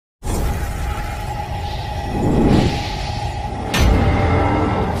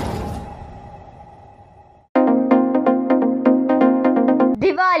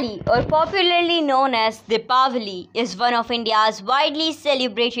Diwali, or popularly known as Deepavali, is one of India's widely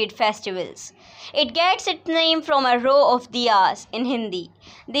celebrated festivals. It gets its name from a row of diyas in Hindi.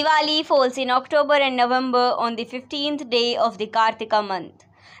 Diwali falls in October and November on the 15th day of the Kartika month.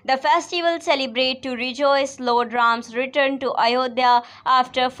 The festival celebrates to rejoice Lord Ram's return to Ayodhya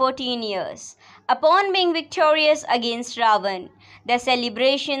after 14 years. Upon being victorious against Ravan, the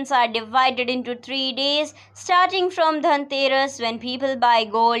celebrations are divided into 3 days, starting from Dhanteras, when people buy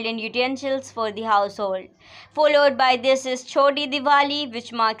gold and utensils for the household. Followed by this is Choti Diwali,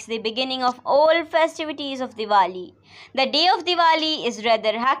 which marks the beginning of all festivities of Diwali. The day of Diwali is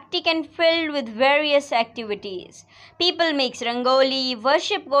rather hectic and filled with various activities. People make rangoli,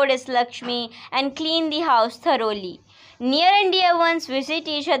 worship goddess Lakshmi, and clean the house thoroughly. Near and dear ones visit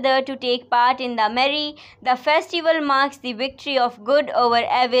each other to take part in the merry. The festival marks the victory of good over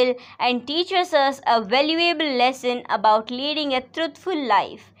evil and teaches us a valuable lesson about leading a truthful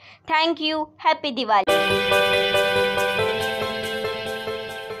life. Thank you. Happy Diwali.